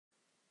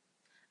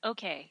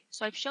Okay,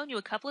 so I've shown you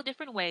a couple of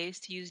different ways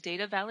to use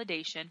data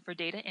validation for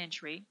data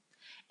entry.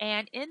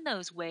 And in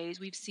those ways,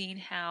 we've seen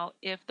how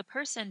if the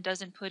person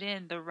doesn't put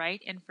in the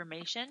right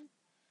information,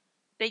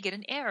 they get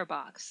an error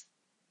box.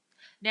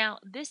 Now,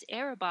 this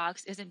error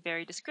box isn't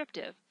very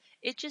descriptive.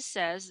 It just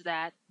says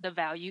that the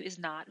value is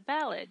not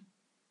valid.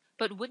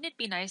 But wouldn't it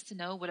be nice to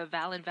know what a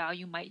valid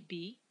value might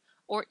be?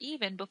 Or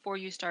even before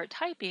you start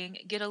typing,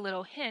 get a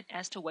little hint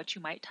as to what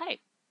you might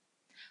type.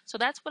 So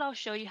that's what I'll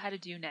show you how to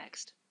do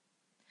next.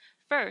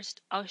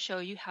 First, I'll show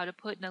you how to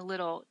put in a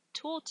little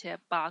tooltip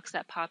box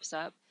that pops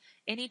up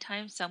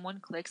anytime someone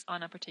clicks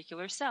on a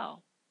particular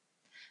cell.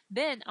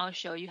 Then I'll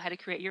show you how to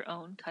create your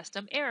own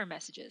custom error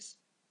messages.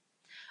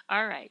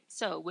 Alright,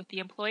 so with the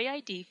employee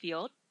ID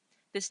field,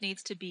 this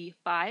needs to be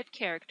 5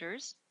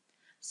 characters.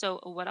 So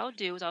what I'll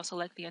do is I'll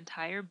select the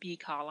entire B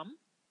column.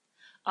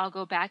 I'll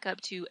go back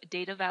up to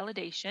data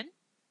validation,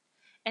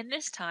 and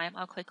this time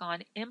I'll click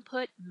on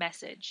input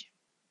message.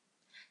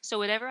 So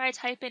whatever I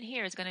type in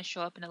here is going to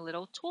show up in a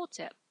little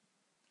tooltip.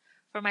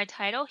 For my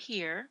title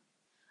here,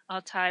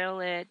 I'll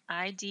title it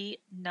ID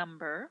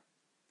number.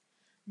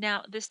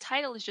 Now this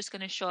title is just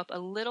going to show up a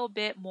little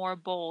bit more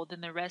bold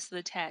than the rest of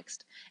the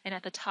text and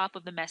at the top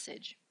of the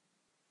message.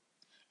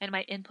 And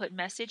my input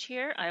message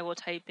here, I will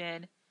type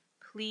in,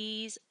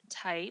 please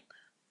type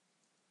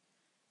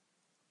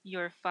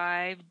your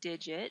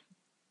 5-digit,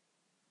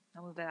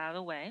 I'll move that out of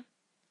the way,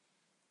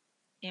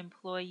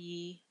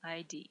 employee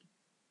ID.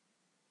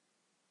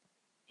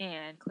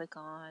 And click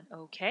on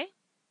OK.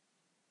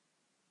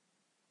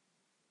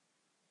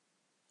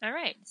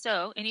 Alright,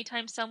 so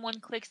anytime someone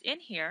clicks in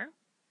here,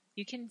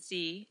 you can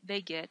see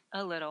they get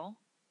a little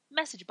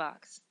message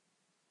box.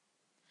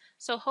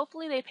 So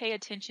hopefully they pay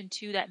attention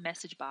to that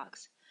message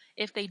box.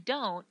 If they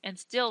don't and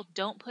still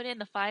don't put in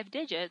the 5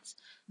 digits,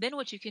 then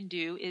what you can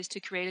do is to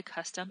create a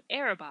custom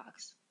error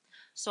box.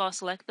 So I'll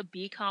select the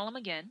B column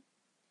again.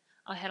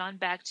 I'll head on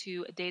back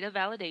to data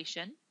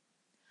validation.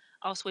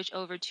 I'll switch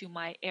over to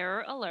my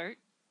error alert.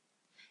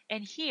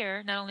 And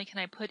here, not only can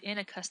I put in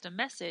a custom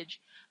message,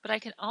 but I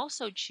can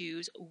also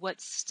choose what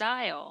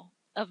style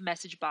of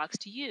message box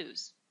to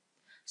use.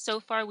 So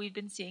far we've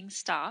been seeing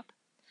stop,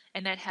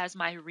 and that has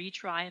my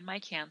retry and my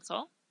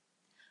cancel.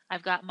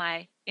 I've got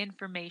my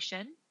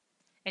information,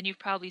 and you've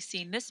probably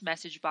seen this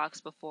message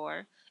box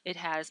before. It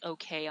has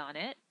OK on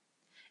it.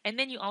 And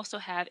then you also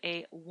have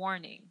a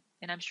warning,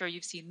 and I'm sure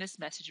you've seen this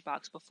message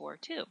box before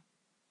too.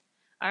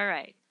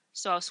 Alright,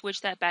 so I'll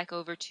switch that back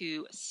over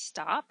to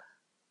stop,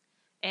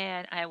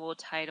 and I will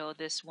title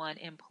this one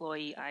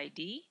Employee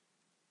ID.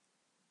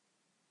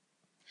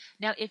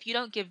 Now if you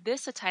don't give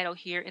this a title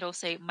here, it'll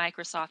say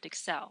Microsoft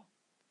Excel.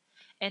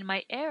 And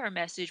my error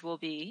message will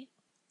be,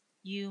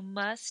 you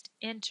must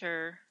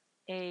enter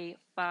a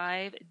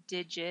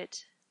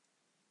 5-digit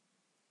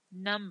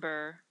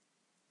number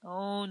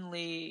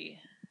only.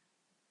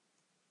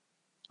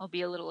 I'll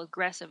be a little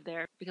aggressive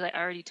there because I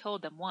already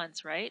told them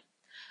once, right?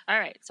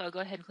 Alright, so I'll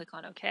go ahead and click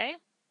on OK.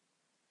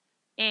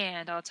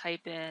 And I'll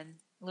type in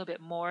a little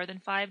bit more than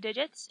 5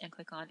 digits and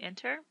click on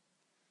enter.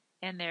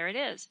 And there it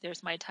is.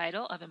 There's my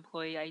title of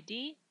Employee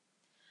ID.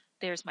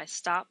 There's my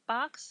stop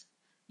box.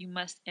 You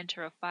must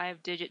enter a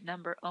 5-digit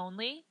number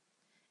only.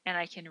 And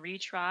I can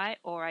retry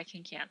or I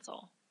can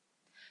cancel.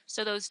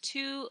 So those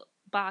 2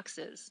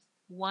 boxes,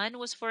 one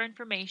was for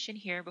information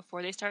here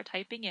before they start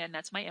typing in,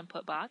 that's my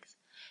input box,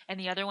 and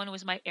the other one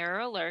was my error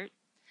alert,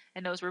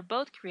 and those were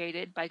both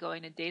created by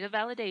going to data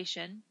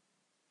validation,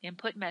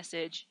 input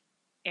message,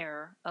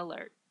 error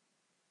alert.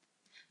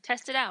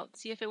 Test it out,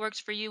 see if it works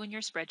for you in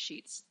your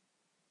spreadsheets.